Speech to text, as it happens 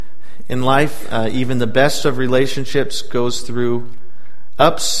In life, even the best of relationships goes through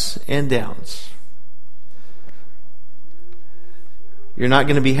ups and downs. You're not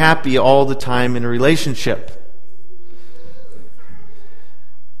going to be happy all the time in a relationship.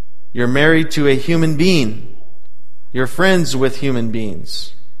 You're married to a human being. You're friends with human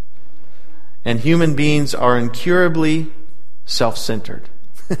beings. And human beings are incurably self-centered.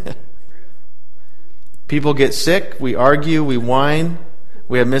 People get sick, we argue, we whine,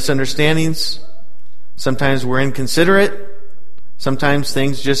 we have misunderstandings. Sometimes we're inconsiderate. Sometimes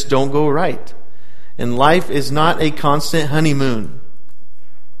things just don't go right. And life is not a constant honeymoon.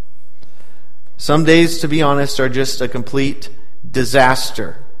 Some days, to be honest, are just a complete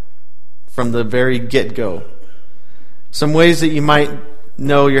disaster from the very get-go. Some ways that you might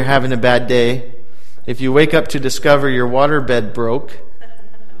know you're having a bad day: if you wake up to discover your waterbed broke,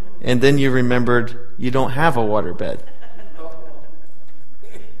 and then you remembered you don't have a waterbed.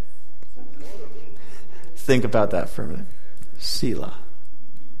 Think about that for a minute. Selah.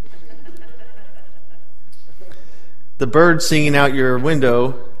 The bird singing out your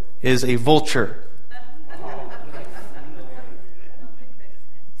window is a vulture.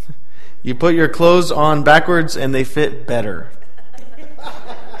 You put your clothes on backwards and they fit better.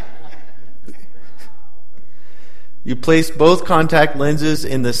 You place both contact lenses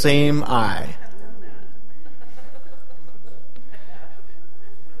in the same eye.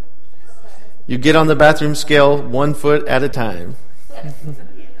 You get on the bathroom scale 1 foot at a time.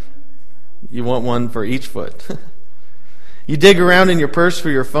 You want one for each foot. You dig around in your purse for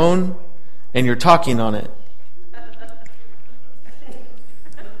your phone, and you're talking on it.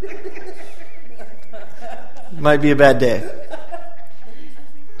 Might be a bad day.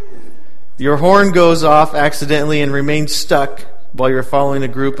 Your horn goes off accidentally and remains stuck while you're following a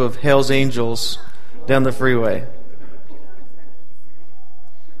group of Hell's Angels down the freeway.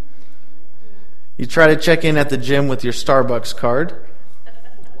 You try to check in at the gym with your Starbucks card.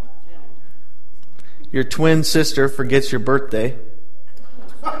 Your twin sister forgets your birthday.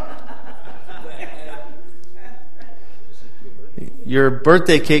 Your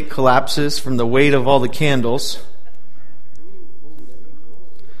birthday cake collapses from the weight of all the candles.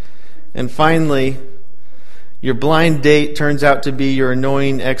 And finally, your blind date turns out to be your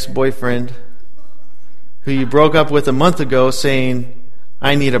annoying ex-boyfriend who you broke up with a month ago, saying,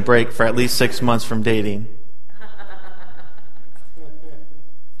 "I need a break for at least 6 months from dating."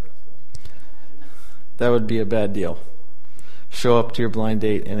 That would be a bad deal. Show up to your blind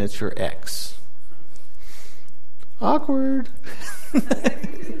date and it's your ex. Awkward.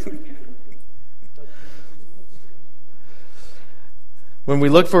 When we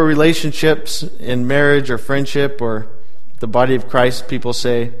look for relationships in marriage or friendship or the body of Christ, people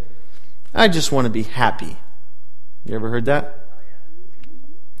say, "I just want to be happy." You ever heard that?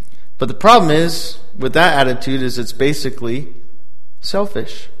 But the problem is, with that attitude, is it's basically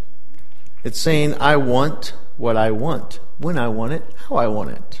selfish. It's saying, I want what I want, when I want it, how I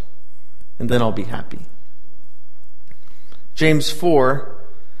want it, and then I'll be happy. James 4,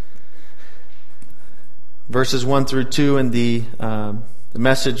 verses 1 through 2 in the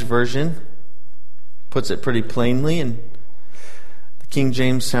Message version puts it pretty plainly, and the King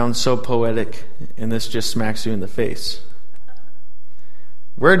James sounds so poetic, and this just smacks you in the face.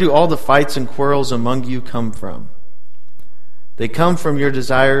 Where do all the fights and quarrels among you come from? They come from your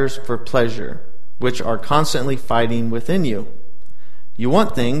desires for pleasure, which are constantly fighting within you. You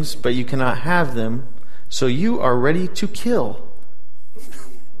want things, but you cannot have them, so you are ready to kill.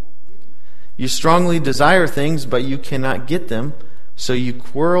 You strongly desire things, but you cannot get them, so you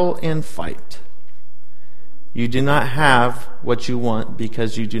quarrel and fight. You do not have what you want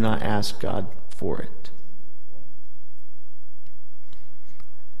because you do not ask God for it.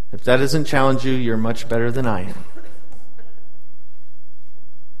 If that doesn't challenge you, you're much better than I am.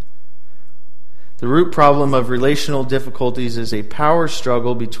 The root problem of relational difficulties is a power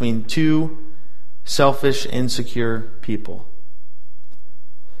struggle between two selfish, insecure people.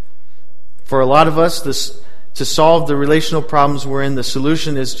 For a lot of us, to solve the relational problems we're in, the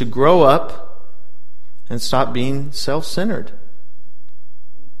solution is to grow up and stop being self-centered.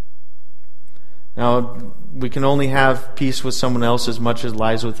 Now, we can only have peace with someone else as much as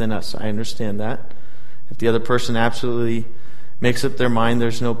lies within us. I understand that. If the other person absolutely makes up their mind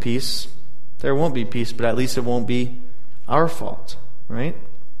there's no peace, there won't be peace, but at least it won't be our fault, right?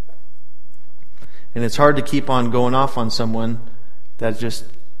 And it's hard to keep on going off on someone that just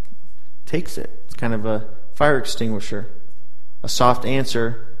takes it. It's kind of a fire extinguisher. A soft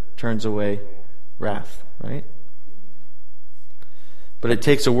answer turns away wrath, right? But it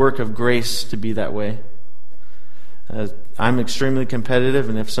takes a work of grace to be that way. I'm extremely competitive,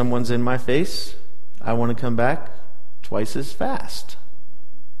 and if someone's in my face, I want to come back twice as fast,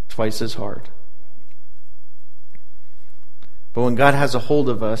 twice as hard. But when God has a hold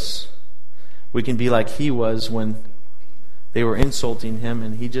of us, we can be like he was when they were insulting him,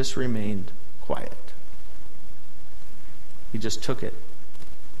 and he just remained quiet. He just took it.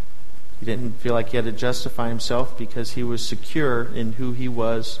 He didn't feel like he had to justify himself because he was secure in who he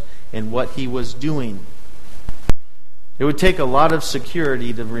was and what he was doing. It would take a lot of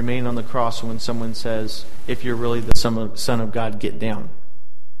security to remain on the cross when someone says, if you're really the Son of God, get down.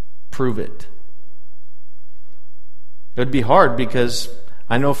 Prove it. It would be hard because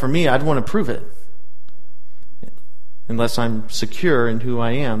I know for me, I'd want to prove it. Unless I'm secure in who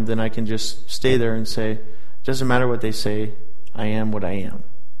I am, then I can just stay there and say, it doesn't matter what they say, I am what I am.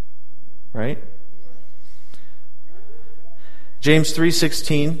 Right? James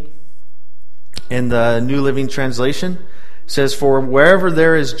 3:16 in the New Living Translation says, for wherever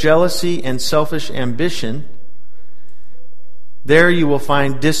there is jealousy and selfish ambition, there you will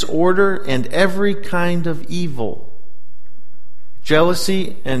find disorder and every kind of evil.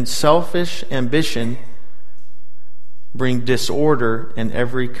 Jealousy and selfish ambition bring disorder and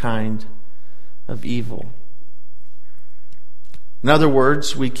every kind of evil. In other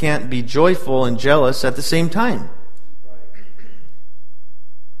words, we can't be joyful and jealous at the same time.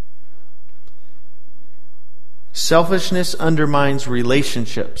 Selfishness undermines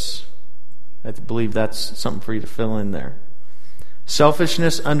relationships. I believe that's something for you to fill in there.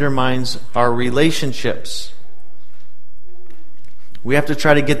 Selfishness undermines our relationships. We have to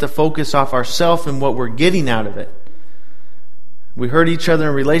try to get the focus off ourselves and what we're getting out of it. We hurt each other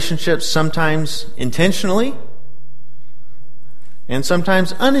in relationships, sometimes intentionally and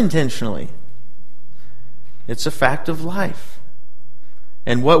sometimes unintentionally. It's a fact of life.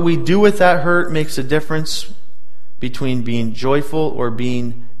 And what we do with that hurt makes a difference between being joyful or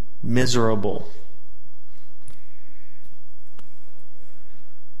being miserable.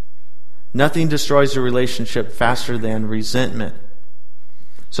 Nothing destroys a relationship faster than resentment.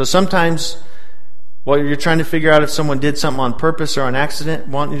 So sometimes, while you're trying to figure out if someone did something on purpose or on accident,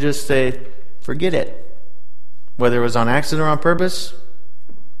 why don't you just say, forget it. Whether it was on accident or on purpose,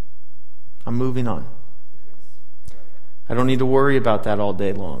 I'm moving on. I don't need to worry about that all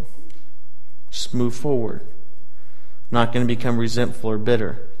day long. Just move forward. I'm not going to become resentful or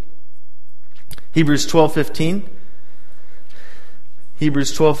bitter. Hebrews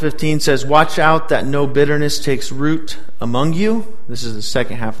 12:15 says, watch out that no bitterness takes root among you. This is the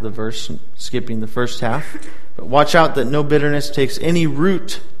second half of the verse, skipping the first half. But watch out that no bitterness takes any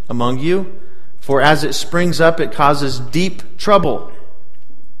root among you, for as it springs up, it causes deep trouble,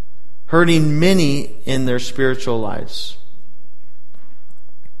 hurting many in their spiritual lives.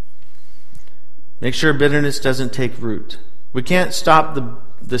 Make sure bitterness doesn't take root. We can't stop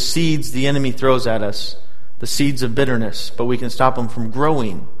the seeds the enemy throws at us, the seeds of bitterness, but we can stop them from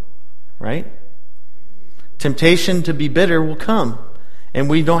growing, right? Temptation to be bitter will come, and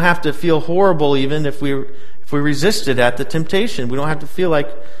we don't have to feel horrible even if we resisted at the temptation. We don't have to feel like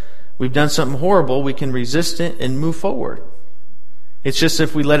we've done something horrible. We can resist it and move forward. It's just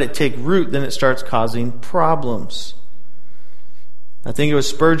if we let it take root, then it starts causing problems. I think it was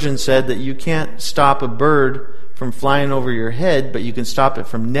Spurgeon said that you can't stop a bird from flying over your head, but you can stop it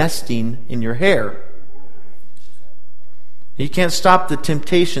from nesting in your hair. You can't stop the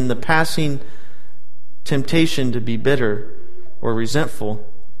temptation, the passing temptation to be bitter or resentful,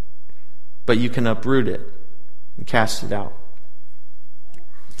 but you can uproot it and cast it out.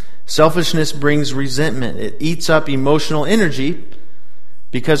 Selfishness brings resentment. It eats up emotional energy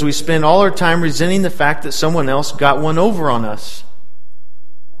because we spend all our time resenting the fact that someone else got one over on us.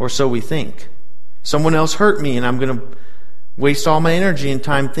 Or so we think. Someone else hurt me, and I'm going to waste all my energy and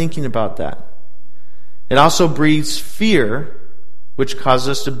time thinking about that. It also breeds fear, which causes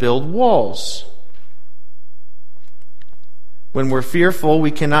us to build walls. When we're fearful,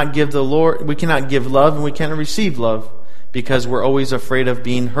 we cannot give love, and we cannot receive love because we're always afraid of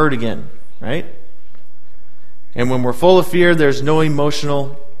being hurt again, right? And when we're full of fear, there's no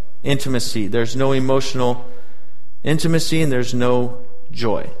emotional intimacy. There's no emotional intimacy, and there's no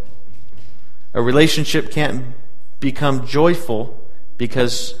joy. A relationship can't become joyful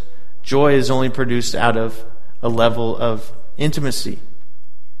because joy is only produced out of a level of intimacy,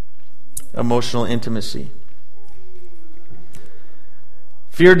 emotional intimacy.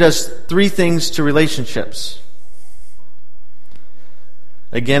 Fear does three things to relationships.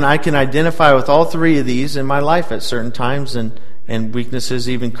 Again, I can identify with all three of these in my life at certain times and weaknesses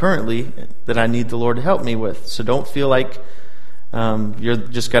even currently that I need the Lord to help me with. So don't feel like you're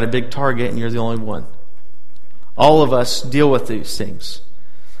just got a big target and you're the only one. All of us deal with these things.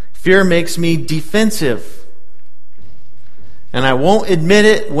 Fear makes me defensive. And I won't admit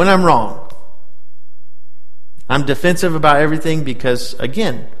it when I'm wrong. I'm defensive about everything because,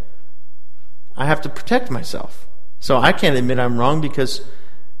 again, I have to protect myself. So I can't admit I'm wrong because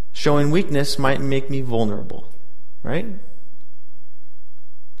showing weakness might make me vulnerable. Right?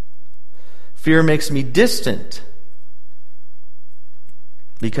 Fear makes me distant.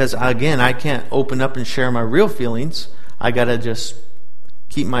 Because, again, I can't open up and share my real feelings. I got to just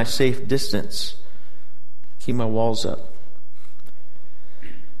keep my safe distance. Keep my walls up.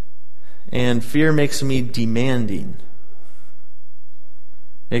 And fear makes me demanding.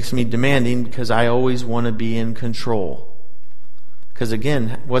 Makes me demanding because I always want to be in control. Because,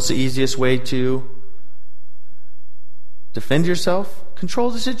 again, what's the easiest way to defend yourself? Control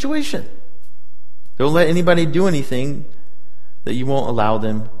the situation. Don't let anybody do anything that you won't allow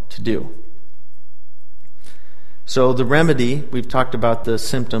them to do. So the remedy, we've talked about the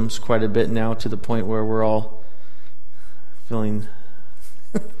symptoms quite a bit now to the point where we're all feeling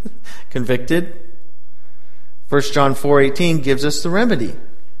convicted. 1 John 4:18 gives us the remedy.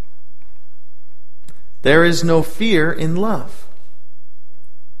 There is no fear in love.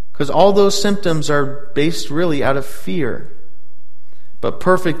 Because all those symptoms are based really out of fear. But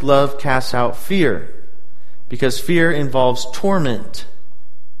perfect love casts out fear. Because fear involves torment.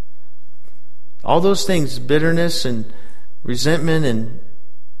 All those things, bitterness and resentment and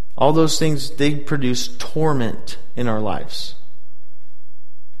all those things, they produce torment in our lives.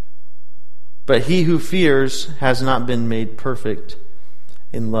 But he who fears has not been made perfect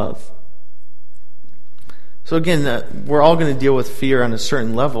in love. So again, we're all going to deal with fear on a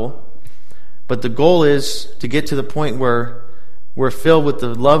certain level. But the goal is to get to the point where we're filled with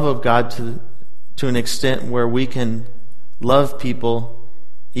the love of God to an extent where we can love people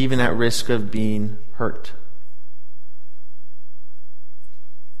even at risk of being hurt.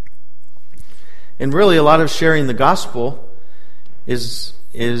 And really, a lot of sharing the gospel it's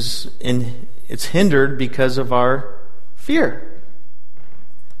hindered because of our fear.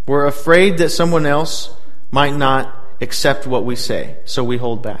 We're afraid that someone else might not accept what we say, so we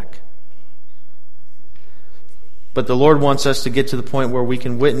hold back. But the Lord wants us to get to the point where we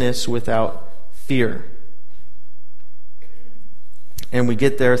can witness without fear. And we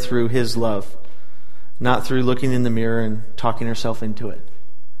get there through His love, not through looking in the mirror and talking ourselves into it.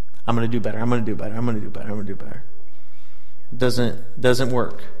 I'm going to do better. I'm going to do better. I'm going to do better. I'm going to do better. It doesn't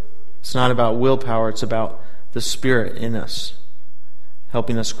work. It's not about willpower. It's about the Spirit in us,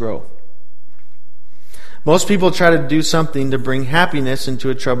 helping us grow. Most people try to do something to bring happiness into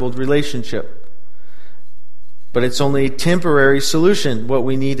a troubled relationship. But it's only a temporary solution. What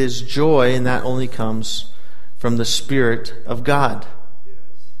we need is joy, and that only comes from the Spirit of God.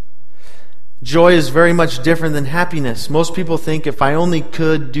 Joy is very much different than happiness. Most people think if I only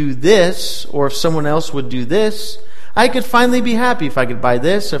could do this, or if someone else would do this, I could finally be happy. If I could buy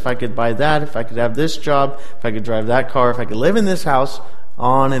this, if I could buy that, if I could have this job, if I could drive that car, if I could live in this house,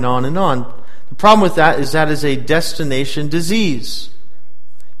 on and on and on. The problem with that is a destination disease.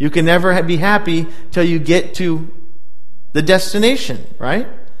 You can never be happy till you get to the destination, right?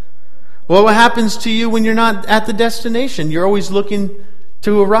 Well, what happens to you when you're not at the destination? You're always looking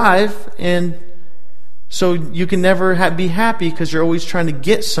to arrive, and so you can never be happy because you're always trying to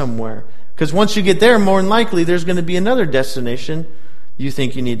get somewhere. Because once you get there, more than likely, there's going to be another destination you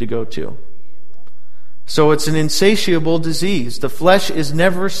think you need to go to. So it's an insatiable disease. The flesh is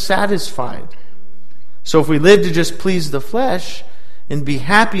never satisfied. So if we live to just please the flesh and be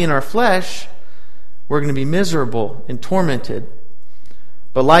happy in our flesh, we're going to be miserable and tormented.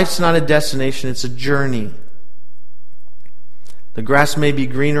 But life's not a destination, it's a journey. The grass may be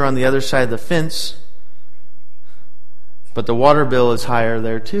greener on the other side of the fence, but the water bill is higher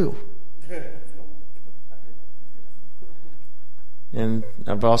there too. And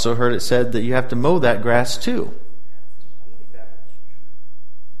I've also heard it said that you have to mow that grass too.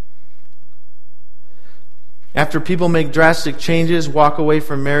 After people make drastic changes, walk away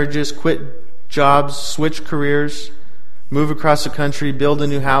from marriages, quit jobs, switch careers, move across the country, build a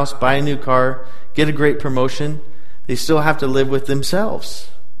new house, buy a new car, get a great promotion, they still have to live with themselves.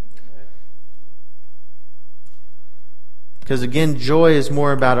 Because again, joy is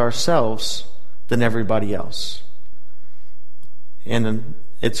more about ourselves than everybody else. And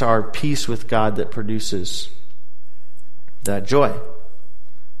it's our peace with God that produces that joy.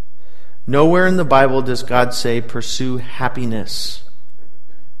 Nowhere in the Bible does God say, pursue happiness.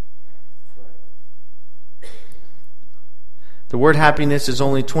 The word happiness is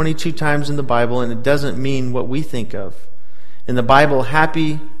only 22 times in the Bible, and it doesn't mean what we think of. In the Bible,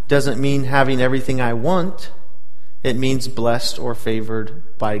 happy doesn't mean having everything I want. it means blessed or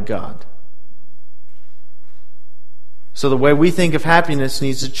favored by God. So the way we think of happiness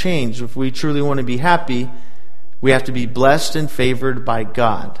needs to change. If we truly want to be happy, we have to be blessed and favored by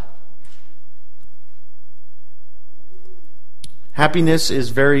God. Happiness is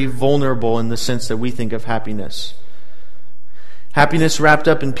very vulnerable in the sense that we think of happiness. Happiness wrapped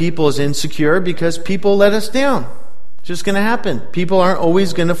up in people is insecure because people let us down. It's just going to happen. People aren't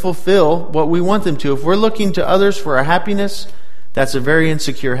always going to fulfill what we want them to. If we're looking to others for our happiness, that's a very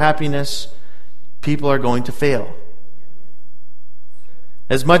insecure happiness. People are going to fail.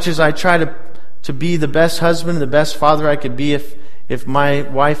 As much as I try to be the best husband and the best father I could be, if my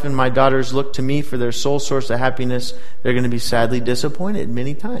wife and my daughters look to me for their sole source of happiness, they're going to be sadly disappointed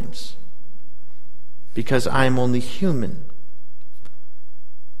many times. Because I'm only human.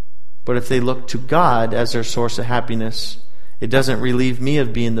 But if they look to God as their source of happiness, it doesn't relieve me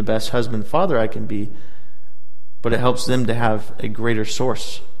of being the best husband, father I can be, but it helps them to have a greater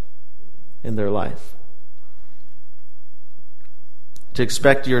source in their life. To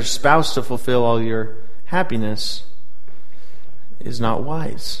expect your spouse to fulfill all your happiness is not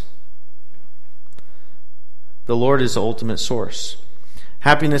wise. The Lord is the ultimate source.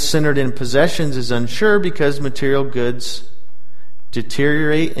 Happiness centered in possessions is unsure because material goods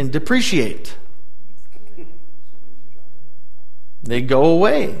deteriorate and depreciate. They go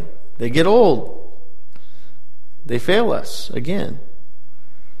away. They get old. They fail us again.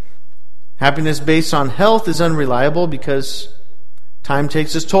 Happiness based on health is unreliable because time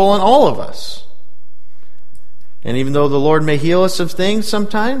takes its toll on all of us. And even though the Lord may heal us of things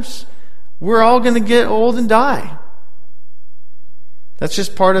sometimes, we're all going to get old and die. That's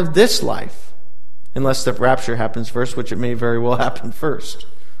just part of this life. Unless the rapture happens first, which it may very well happen first.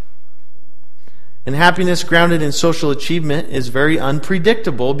 And happiness grounded in social achievement is very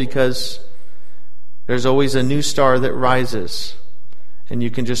unpredictable because there's always a new star that rises. And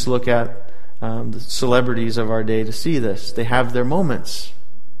you can just look at the celebrities of our day to see this. They have their moments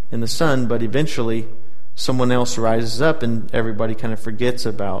in the sun, but eventually someone else rises up and everybody kind of forgets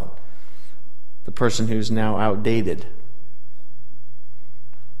about the person who's now outdated.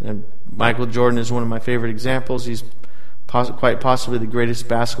 And Michael Jordan is one of my favorite examples. He's quite possibly the greatest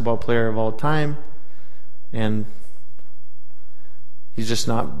basketball player of all time. And he's just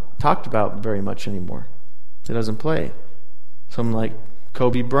not talked about very much anymore. He doesn't play. Someone like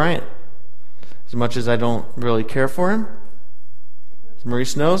Kobe Bryant. As much as I don't really care for him, as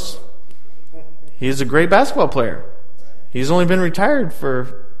Maurice knows, he's a great basketball player. He's only been retired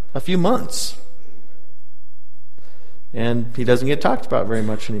for a few months. And he doesn't get talked about very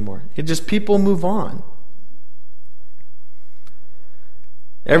much anymore. It just, people move on.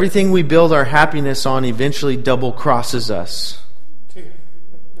 Everything we build our happiness on eventually double crosses us.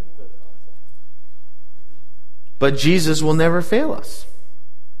 But Jesus will never fail us.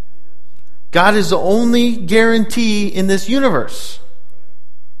 God is the only guarantee in this universe.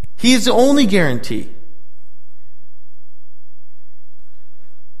 He is the only guarantee.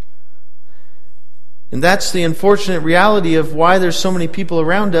 And that's the unfortunate reality of why there's so many people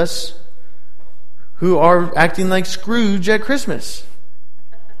around us who are acting like Scrooge at Christmas.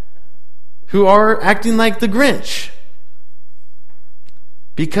 Who are acting like the Grinch.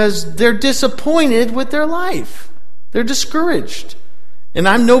 Because they're disappointed with their life. They're discouraged. And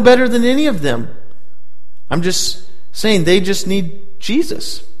I'm no better than any of them. I'm just saying they just need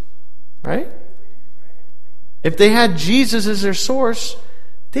Jesus. Right? If they had Jesus as their source,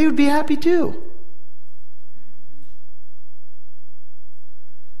 they would be happy too.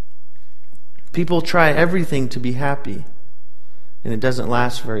 People try everything to be happy, and it doesn't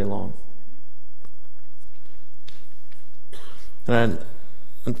last very long. And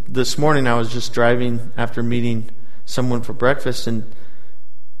this morning I was just driving after meeting someone for breakfast, and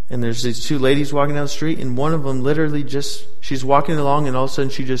there's these two ladies walking down the street, and one of them literally just, she's walking along, and all of a sudden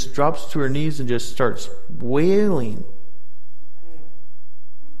she just drops to her knees and just starts wailing.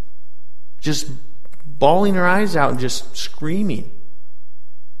 Just bawling her eyes out and just screaming.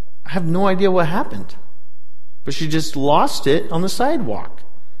 I have no idea what happened. But she just lost it on the sidewalk.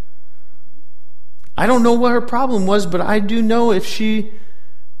 I don't know what her problem was, but I do know if she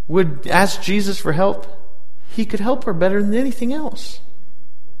would ask Jesus for help, He could help her better than anything else.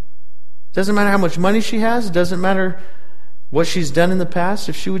 Doesn't matter how much money she has. It doesn't matter what she's done in the past.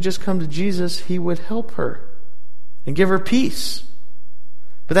 If she would just come to Jesus, He would help her and give her peace.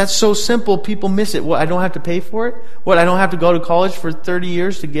 But that's so simple, people miss it. What, I don't have to pay for it? What, I don't have to go to college for 30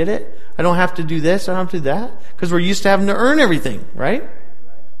 years to get it? I don't have to do this, I don't have to do that? Because we're used to having to earn everything, right?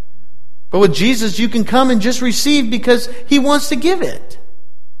 But with Jesus, you can come and just receive because He wants to give it.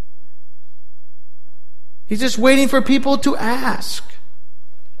 He's just waiting for people to ask.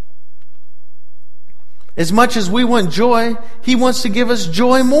 As much as we want joy, He wants to give us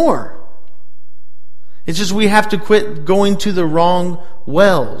joy more. It's just we have to quit going to the wrong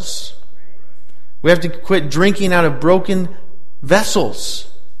wells. We have to quit drinking out of broken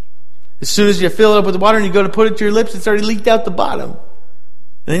vessels. As soon as you fill it up with water and you go to put it to your lips, it's already leaked out the bottom. And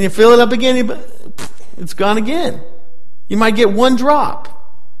then you fill it up again, it's gone again. You might get one drop.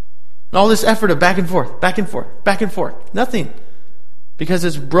 And all this effort of back and forth, back and forth, back and forth. Nothing. Because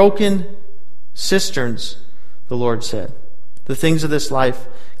it's broken cisterns, the Lord said. The things of this life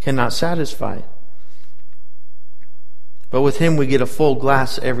cannot satisfy. But with Him we get a full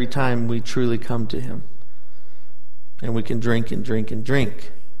glass every time we truly come to Him. And we can drink and drink and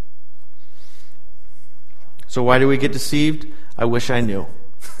drink. So why do we get deceived? I wish I knew.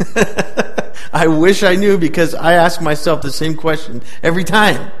 I wish I knew, because I ask myself the same question every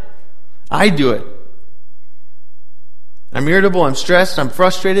time. I do it. I'm irritable, I'm stressed, I'm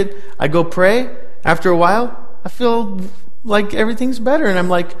frustrated. I go pray. After a while, I feel like everything's better. And I'm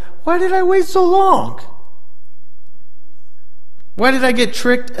like, why did I wait so long? Why did I get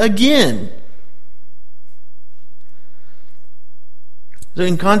tricked again? So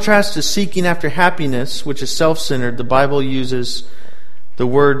in contrast to seeking after happiness, which is self-centered, the Bible uses the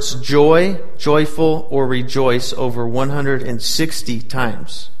words joy, joyful, or rejoice over 160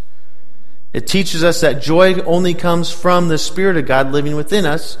 times. It teaches us that joy only comes from the Spirit of God living within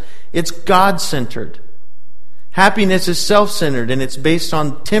us. It's God-centered. Happiness is self-centered, and it's based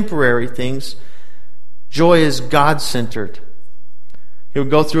on temporary things. Joy is God-centered. We'll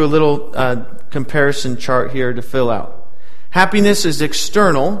go through a little comparison chart here to fill out. Happiness is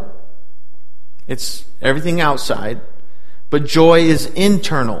external. It's everything outside. But joy is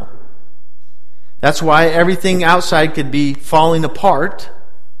internal. That's why everything outside could be falling apart.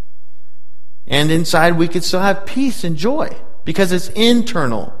 And inside we could still have peace and joy. Because it's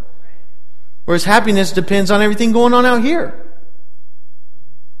internal. Whereas happiness depends on everything going on out here.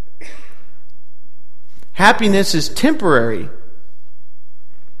 Happiness is temporary.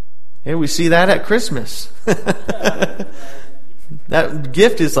 Yeah, we see that at Christmas. That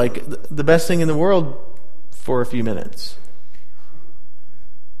gift is like the best thing in the world for a few minutes.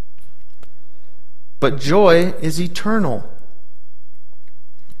 But joy is eternal.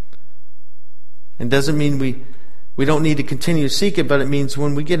 And doesn't mean we don't need to continue to seek it, but it means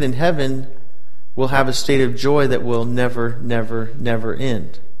when we get in heaven, we'll have a state of joy that will never, never, never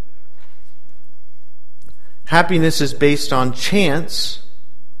end. Happiness is based on chance.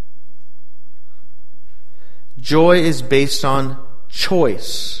 Joy is based on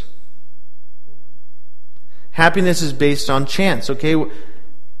choice. Happiness is based on chance, okay?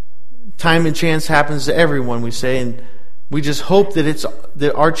 Time and chance happens to everyone, we say, and we just hope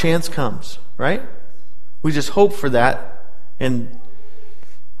that our chance comes, right? We just hope for that.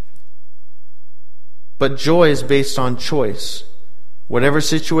 But joy is based on choice. Whatever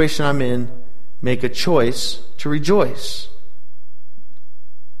situation I'm in, make a choice to rejoice.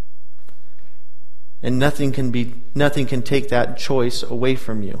 And nothing can take that choice away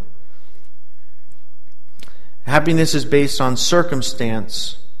from you. Happiness is based on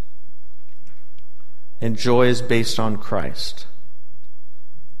circumstance, and joy is based on Christ.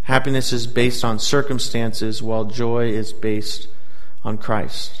 Happiness is based on circumstances, while joy is based on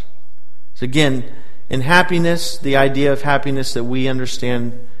Christ. So again, in happiness, the idea of happiness that we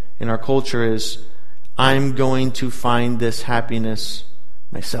understand in our culture is, I'm going to find this happiness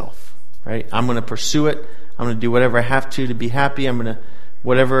myself. Right? I'm going to pursue it. I'm going to do whatever I have to be happy. I'm going to,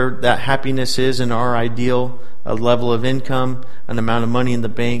 whatever that happiness is in our ideal, a level of income, an amount of money in the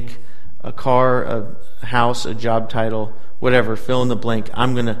bank, a car, a house, a job title, whatever, fill in the blank.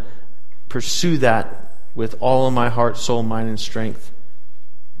 I'm going to pursue that with all of my heart, soul, mind, and strength.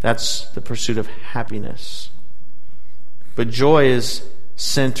 That's the pursuit of happiness. But joy is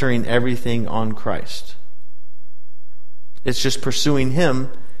centering everything on Christ. It's just pursuing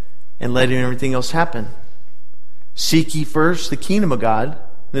Him and letting everything else happen. Seek ye first the kingdom of God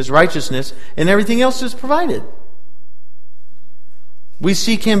and His righteousness, and everything else is provided. We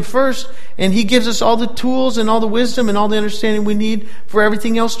seek Him first, and He gives us all the tools and all the wisdom and all the understanding we need for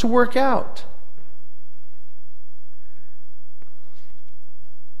everything else to work out.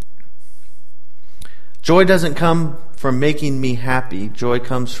 Joy doesn't come from making me happy. Joy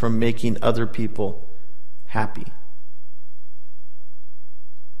comes from making other people happy.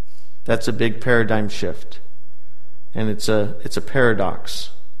 That's a big paradigm shift. And it's a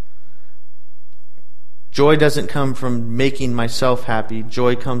paradox. Joy doesn't come from making myself happy.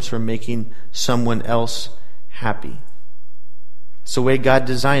 Joy comes from making someone else happy. It's the way God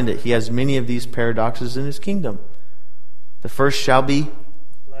designed it. He has many of these paradoxes in his kingdom. The first shall be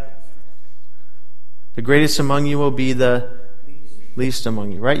last. The greatest among you will be the least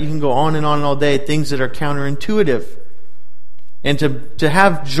among you, right? You can go on and on all day, things that are counterintuitive. And to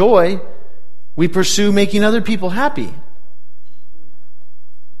have joy, we pursue making other people happy.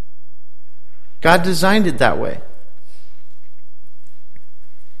 God designed it that way.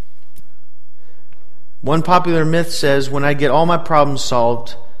 One popular myth says, when I get all my problems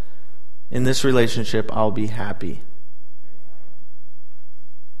solved in this relationship, I'll be happy.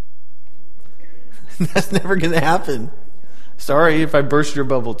 That's never going to happen. Sorry if I burst your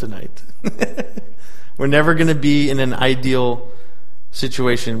bubble tonight. We're never going to be in an ideal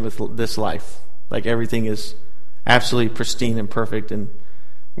situation with this life. Like everything is absolutely pristine and perfect and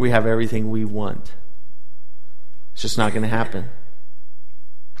we have everything we want. It's just not going to happen.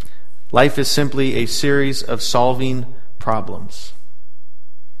 Life is simply a series of solving problems.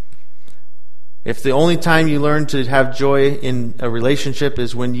 If the only time you learn to have joy in a relationship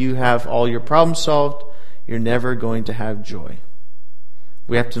is when you have all your problems solved, you're never going to have joy.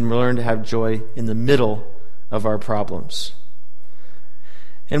 We have to learn to have joy in the middle of our problems.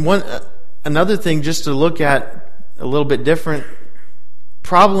 And another thing just to look at a little bit different,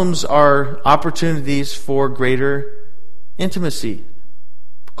 problems are opportunities for greater intimacy,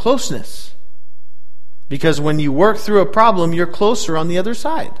 closeness. Because when you work through a problem, you're closer on the other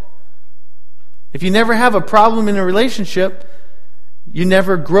side. If you never have a problem in a relationship, you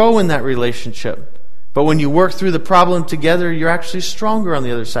never grow in that relationship. But when you work through the problem together, you're actually stronger on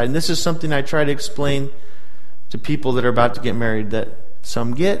the other side. And this is something I try to explain to people that are about to get married, that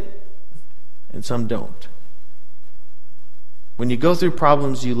some get and some don't. When you go through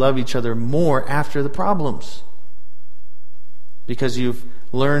problems, you love each other more after the problems. Because you've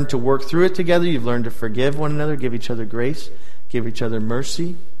learned to work through it together, you've learned to forgive one another, give each other grace, give each other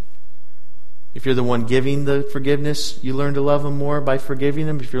mercy. If you're the one giving the forgiveness, you learn to love them more by forgiving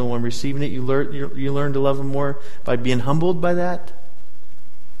them. If you're the one receiving it, you learn to love them more by being humbled by that.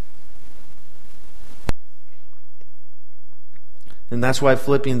 And that's why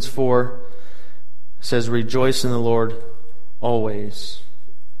Philippians 4 says, rejoice in the Lord always.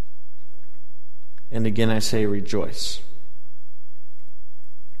 And again I say rejoice.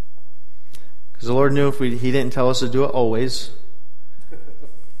 Because the Lord knew if He didn't tell us to do it always,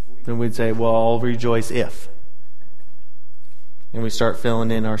 then we'd say, well, I'll rejoice if. And we start filling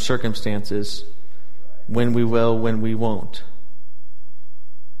in our circumstances, when we will, when we won't.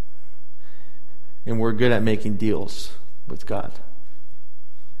 And we're good at making deals with God.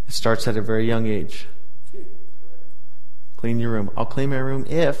 It starts at a very young age. Clean your room. I'll clean my room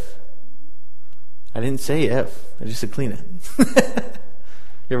if. I didn't say if. I just said clean it.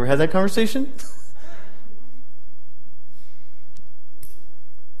 You ever had that conversation?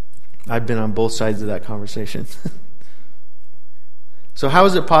 I've been on both sides of that conversation. So how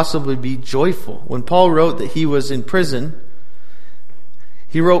is it possible to be joyful? When Paul wrote that he was in prison,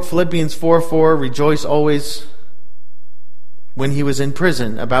 he wrote Philippians 4:4, rejoice always, when he was in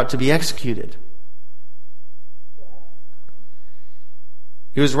prison, about to be executed.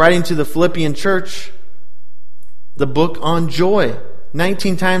 He was writing to the Philippian church the book on joy.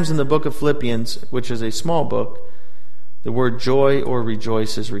 19 times in the book of Philippians, which is a small book, the word joy or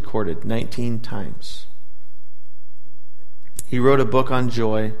rejoice is recorded 19 times. He wrote a book on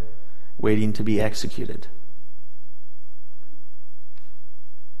joy waiting to be executed.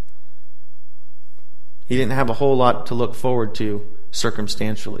 He didn't have a whole lot to look forward to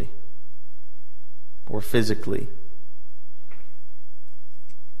circumstantially or physically.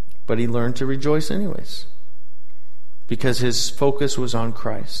 But he learned to rejoice anyways, because his focus was on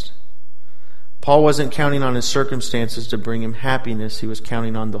Christ. Paul wasn't counting on his circumstances to bring him happiness. He was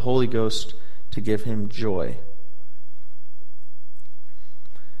counting on the Holy Ghost to give him joy.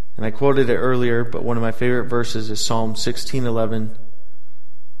 And I quoted it earlier, but one of my favorite verses is Psalm 16:11,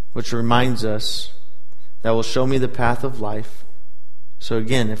 which reminds us that will show me the path of life. So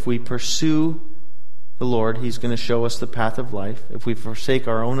again, if we pursue the Lord, He's going to show us the path of life. If we forsake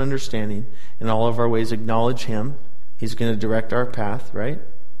our own understanding and all of our ways acknowledge Him, He's going to direct our path, right?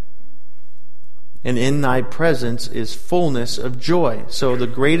 And in thy presence is fullness of joy. So the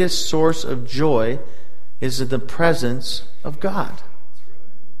greatest source of joy is in the presence of God.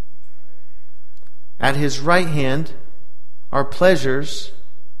 At His right hand are pleasures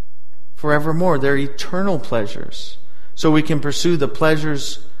forevermore. They're eternal pleasures. So we can pursue the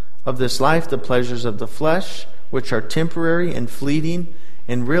pleasures of this life, the pleasures of the flesh, which are temporary and fleeting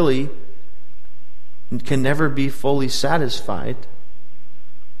and really can never be fully satisfied.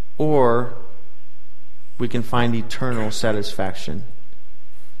 Or we can find eternal satisfaction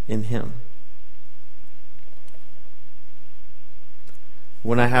in Him.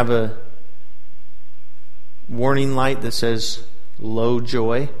 When I have a warning light that says low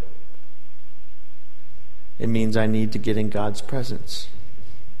joy, it means I need to get in God's presence.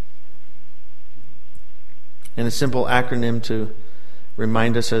 And a simple acronym to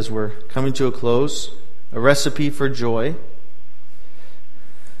remind us as we're coming to a close: a recipe for joy.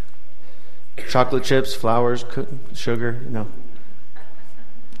 Chocolate chips, flowers, sugar, no.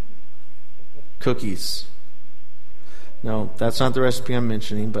 Cookies. No, that's not the recipe I'm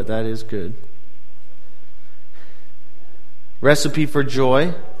mentioning, but that is good. Recipe for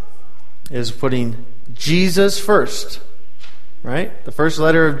joy is putting Jesus first, right? The first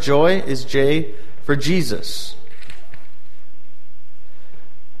letter of joy is J for Jesus.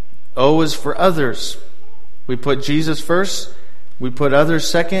 O is for others. We put Jesus first, we put others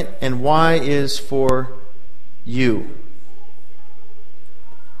second, and Y is for you.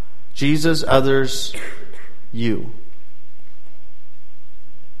 Jesus, others, you.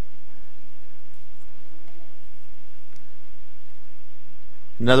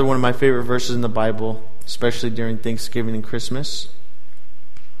 Another one of my favorite verses in the Bible, especially during Thanksgiving and Christmas,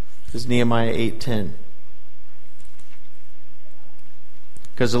 is Nehemiah 8:10.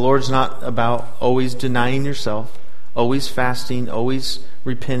 Because the Lord's not about always denying yourself, always fasting, always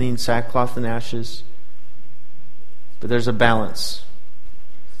repenting, sackcloth and ashes. But there's a balance.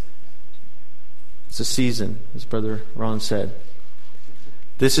 It's a season, as Brother Ron said.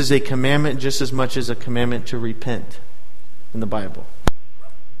 This is a commandment just as much as a commandment to repent in the Bible.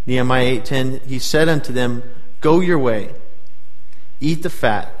 Nehemiah 8:10, he said unto them, go your way, eat the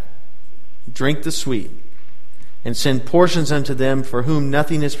fat, drink the sweet, and send portions unto them for whom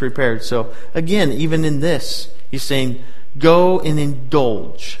nothing is prepared. So again, even in this, he's saying, go and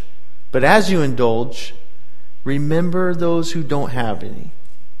indulge. But as you indulge, remember those who don't have any.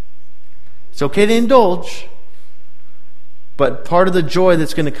 It's okay to indulge, but part of the joy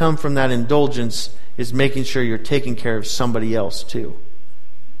that's going to come from that indulgence is making sure you're taking care of somebody else too.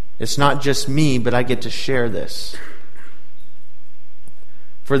 It's not just me, but I get to share this.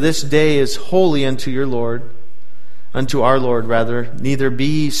 For this day is holy unto your Lord, unto our Lord rather. Neither be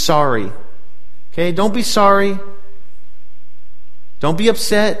ye sorry. Okay, don't be sorry. Don't be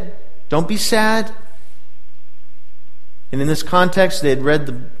upset. Don't be sad. And in this context, they had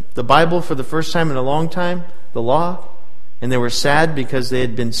read the Bible for the first time in a long time, the law, and they were sad because they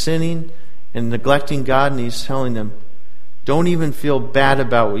had been sinning and neglecting God, and he's telling them, don't even feel bad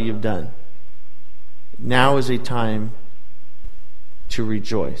about what you've done. Now is a time to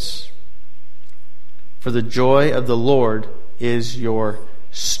rejoice. For the joy of the Lord is your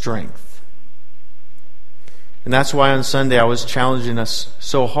strength. And that's why on Sunday I was challenging us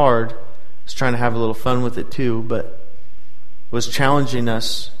so hard. I was trying to have a little fun with it too, but was challenging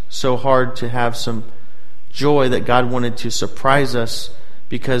us so hard to have some joy that God wanted to surprise us,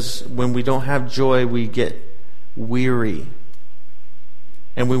 because when we don't have joy, we get weary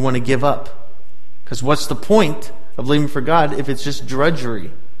and we want to give up. Because what's the point of living for God if it's just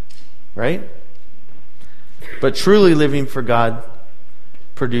drudgery, right? But truly living for God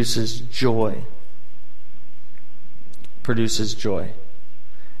produces joy. Produces joy.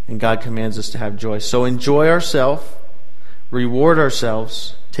 And God commands us to have joy. So enjoy ourselves, reward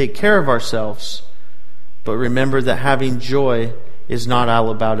ourselves, take care of ourselves, but remember that having joy is not all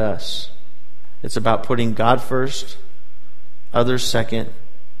about us. It's about putting God first, others second,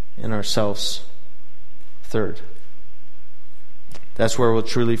 and ourselves third. That's where we'll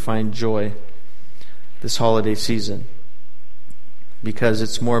truly find joy this holiday season, because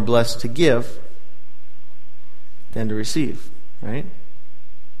it's more blessed to give than to receive, right?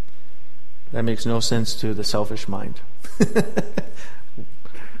 That makes no sense to the selfish mind.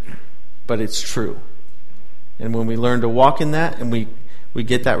 But it's true. And when we learn to walk in that and we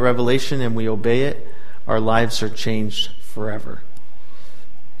get that revelation and we obey it, our lives are changed forever.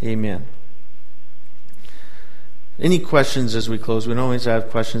 Amen. Any questions as we close? We don't always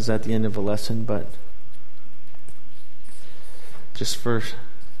have questions at the end of a lesson, but just for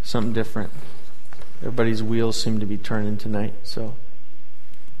something different. Everybody's wheels seem to be turning tonight. So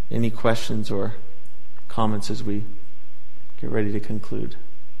any questions or comments as we get ready to conclude?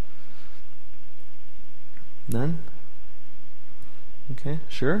 None? Okay,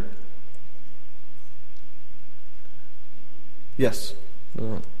 sure? Yes.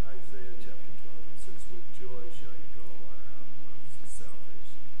 Isaiah chapter 12, it says, with joy shall you go on out the roads of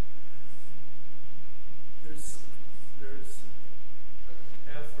salvation. There's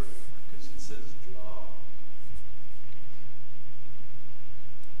an effort, because it says draw.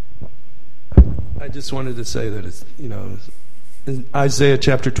 I just wanted to say that it's, in Isaiah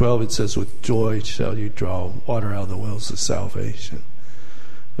chapter 12 it says, "With joy shall you draw water out of the wells of salvation."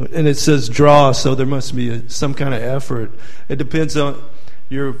 And it says draw, so there must be some kind of effort. It depends on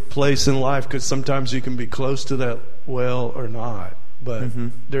your place in life, because sometimes you can be close to that well or not. But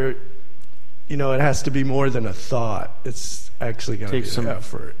there, it has to be more than a thought. It's actually got to be some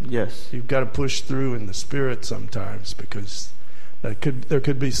effort. Yes, you've got to push through in the spirit sometimes, because there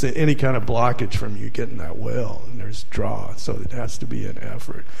could be any kind of blockage from you getting that well, and there's draw. So it has to be an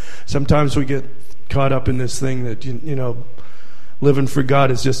effort. Sometimes we get caught up in this thing that living for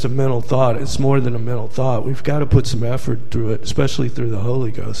God is just a mental thought. It's more than a mental thought. We've got to put some effort through it, especially through the Holy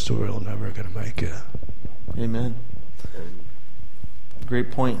Ghost, or we're never going to make it. Amen.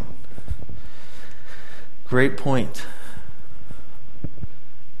 Great point. Great point.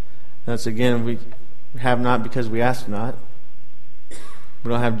 That's again, we have not because we ask not. We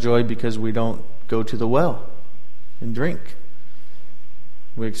don't have joy because we don't go to the well and drink.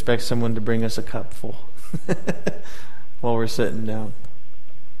 We expect someone to bring us a cup full while we're sitting down.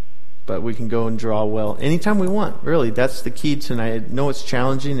 But we can go and draw well anytime we want. Really, that's the key tonight. I know it's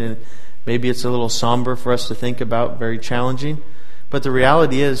challenging, and maybe it's a little somber for us to think about, very challenging. But the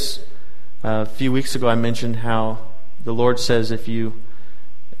reality is, a few weeks ago I mentioned how the Lord says if you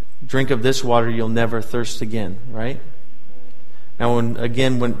drink of this water, you'll never thirst again, right? Now, when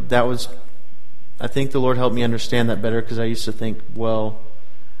that was, I think the Lord helped me understand that better, because I used to think, well,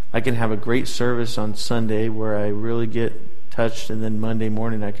 I can have a great service on Sunday where I really get touched, and then Monday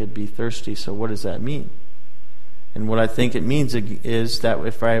morning I could be thirsty. So what does that mean? And what I think it means is that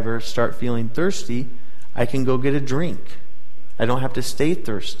if I ever start feeling thirsty, I can go get a drink. I don't have to stay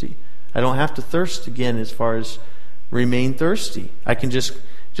thirsty. I don't have to thirst again as far as remain thirsty. I can just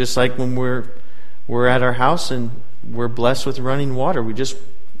like when we're at our house and we're blessed with running water.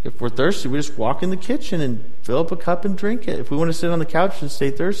 If we're thirsty, we just walk in the kitchen and fill up a cup and drink it. If we want to sit on the couch and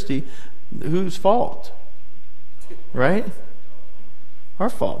stay thirsty, whose fault? Right? Our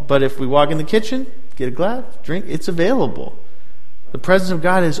fault. But if we walk in the kitchen, get a glass, drink, it's available. The presence of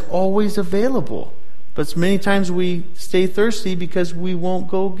God is always available. But many times we stay thirsty because we won't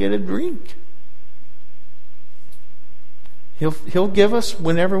go get a drink. He'll give us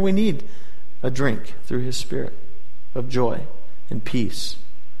whenever we need a drink through His Spirit of joy and peace.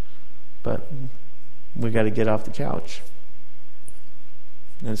 But we got to get off the couch.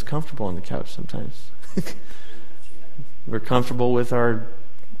 And it's comfortable on the couch sometimes. We're comfortable with our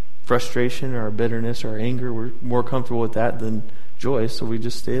frustration or our bitterness or our anger. We're more comfortable with that than joy, so we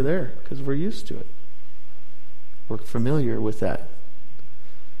just stay there because we're used to it. We're familiar with that.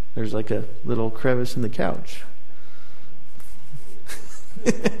 There's like a little crevice in the couch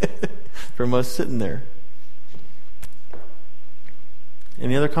from us sitting there.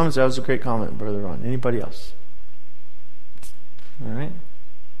 Any other comments? That was a great comment, Brother Ron. Anybody else? All right.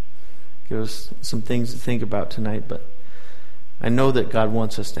 Give us some things to think about tonight, but I know that God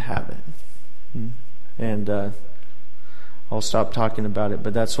wants us to have it. And I'll stop talking about it,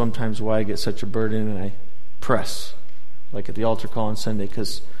 but that's sometimes why I get such a burden and I press, like at the altar call on Sunday,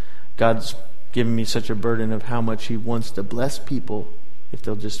 because God's given me such a burden of how much He wants to bless people if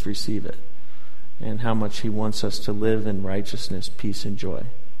they'll just receive it, and how much He wants us to live in righteousness, peace, and joy.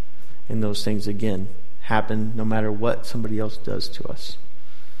 And those things, again, happen no matter what somebody else does to us.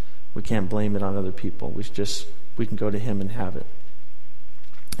 We can't blame it on other people. We can go to Him and have it.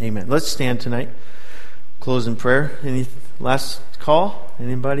 Amen. Let's stand tonight. Close in prayer. Any last call?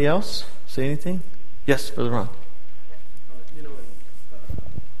 Anybody else say anything? Yes, Brother Ron.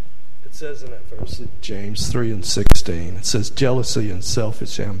 It says in that verse in James 3:16, it says jealousy and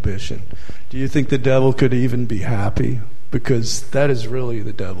selfish ambition. Do you think the devil could even be happy? Because that is really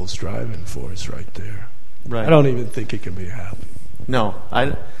the devil's driving force right there. Right. I don't even think he can be happy. No,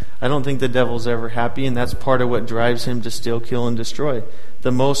 I don't think the devil's ever happy, and that's part of what drives him to steal, kill, and destroy.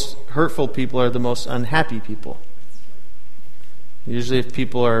 The most hurtful people are the most unhappy people. Usually if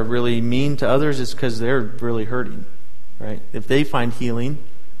people are really mean to others, it's because they're really hurting, right? If they find healing,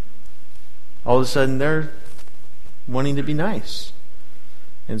 all of a sudden they're wanting to be nice.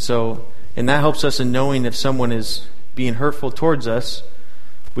 And that helps us in knowing if someone is being hurtful towards us,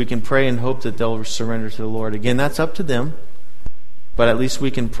 we can pray and hope that they'll surrender to the Lord. Again, that's up to them. But at least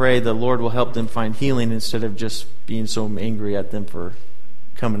we can pray the Lord will help them find healing instead of just being so angry at them for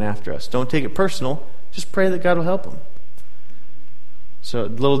coming after us. Don't take it personal. Just pray that God will help them. So a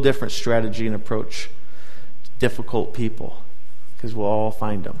little different strategy and approach to difficult people, because we'll all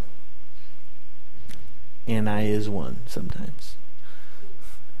find them. And I is one sometimes.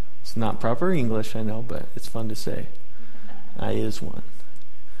 It's not proper English, I know, but it's fun to say. I is one.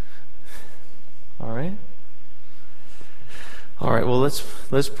 All right. All right, well,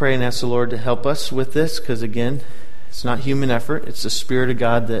 let's pray and ask the Lord to help us with this, because, again, it's not human effort. It's the Spirit of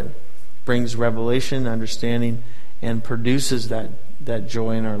God that brings revelation, understanding, and produces that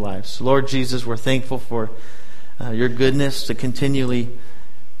joy in our lives. Lord Jesus, we're thankful for your goodness to continually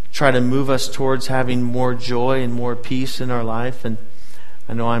try to move us towards having more joy and more peace in our life. And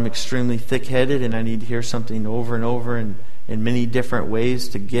I know I'm extremely thick-headed, and I need to hear something over and over in many different ways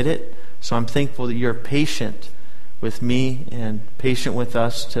to get it. So I'm thankful that you're patient with me and patient with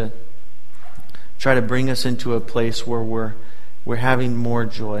us to try to bring us into a place where we're having more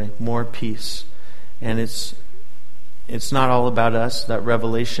joy, more peace. And it's not all about us, that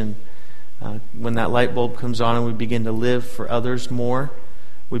revelation. When that light bulb comes on and we begin to live for others more,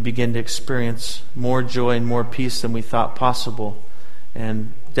 we begin to experience more joy and more peace than we thought possible.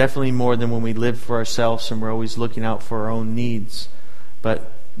 And definitely more than when we live for ourselves and we're always looking out for our own needs.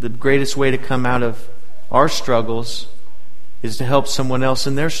 But the greatest way to come out of our struggles is to help someone else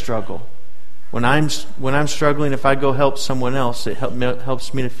in their struggle. When I'm struggling, if I go help someone else, it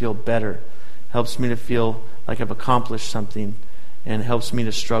helps me to feel better, helps me to feel like I've accomplished something, and helps me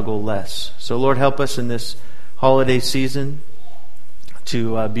to struggle less. So Lord, help us in this holiday season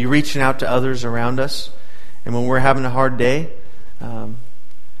to be reaching out to others around us. And when we're having a hard day,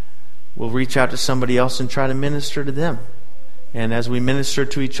 we'll reach out to somebody else and try to minister to them. And as we minister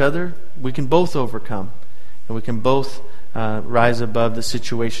to each other, we can both overcome. And we can both rise above the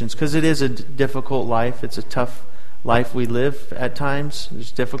situations. Because it is a difficult life. It's a tough life we live at times.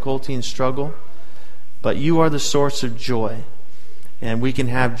 There's difficulty and struggle. But you are the source of joy. And we can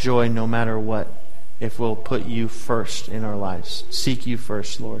have joy no matter what if we'll put you first in our lives. Seek you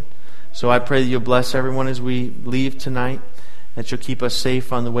first, Lord. So I pray that you'll bless everyone as we leave tonight. That you'll keep us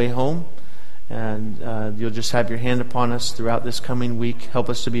safe on the way home. And you'll just have your hand upon us throughout this coming week. Help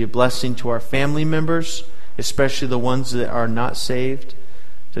us to be a blessing to our family members, especially the ones that are not saved,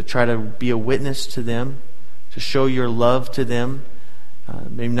 to try to be a witness to them, to show your love to them.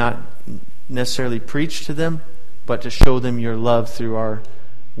 Maybe not necessarily preach to them, but to show them your love through our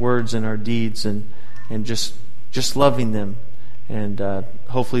words and our deeds and just loving them. And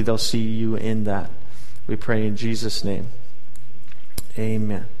hopefully they'll see you in that. We pray in Jesus' name.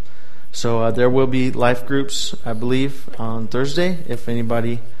 Amen. So there will be life groups, I believe, on Thursday, if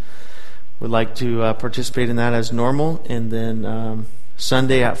anybody would like to participate in that as normal. And then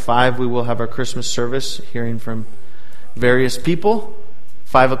Sunday at 5, we will have our Christmas service, hearing from various people.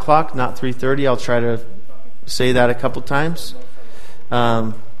 5 o'clock, not 3:30. I'll try to say that a couple times.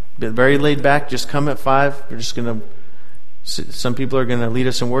 But very laid back. Just come at 5. We're just going to... Some people are going to lead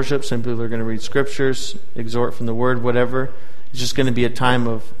us in worship. Some people are going to read scriptures, exhort from the Word, whatever. It's just going to be a time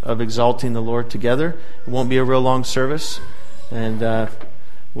of exalting the Lord together. It won't be a real long service. And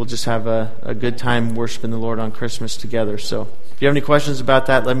we'll just have a good time worshiping the Lord on Christmas together. So if you have any questions about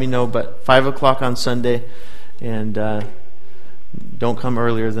that, let me know. But 5 o'clock on Sunday. And don't come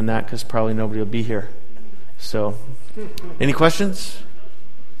earlier than that, because probably nobody will be here. So any questions?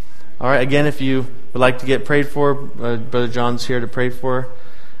 All right. Again, if you would like to get prayed for, Brother John's here to pray for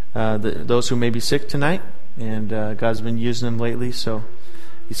those who may be sick tonight. And God's been using him lately, so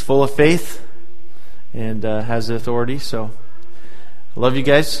he's full of faith and has the authority. So I love you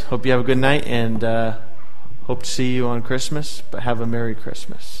guys. Hope you have a good night, and hope to see you on Christmas. But have a Merry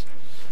Christmas.